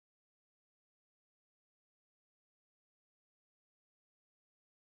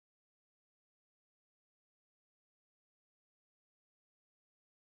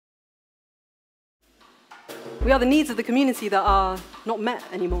We are the needs of the community that are not met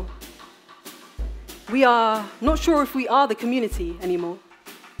anymore. We are not sure if we are the community anymore.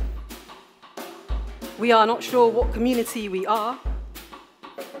 We are not sure what community we are.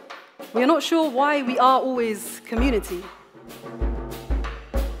 We are not sure why we are always community.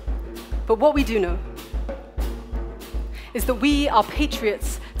 But what we do know is that we are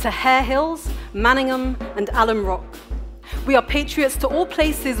patriots to Hare Hills, Manningham, and Alum Rock. We are patriots to all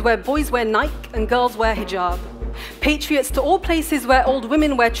places where boys wear Nike and girls wear hijab. Patriots to all places where old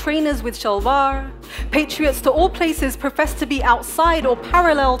women wear trainers with shalwar. Patriots to all places profess to be outside or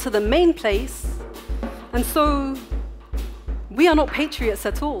parallel to the main place. And so, we are not patriots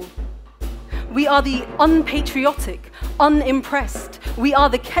at all. We are the unpatriotic, unimpressed. We are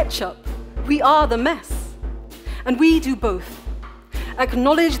the ketchup. We are the mess. And we do both.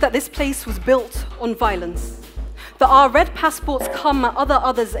 Acknowledge that this place was built on violence, that our red passports come at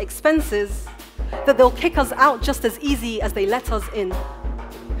others' expenses, that they'll kick us out just as easy as they let us in.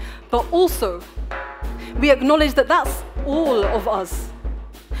 But also, we acknowledge that that's all of us.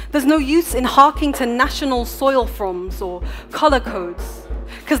 There's no use in harking to national soil froms or color codes,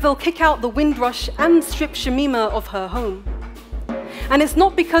 because they'll kick out the Windrush and strip Shamima of her home. And it's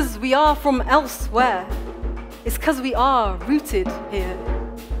not because we are from elsewhere, it's because we are rooted here.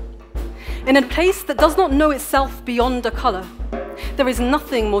 In a place that does not know itself beyond a color, there is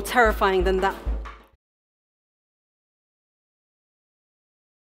nothing more terrifying than that.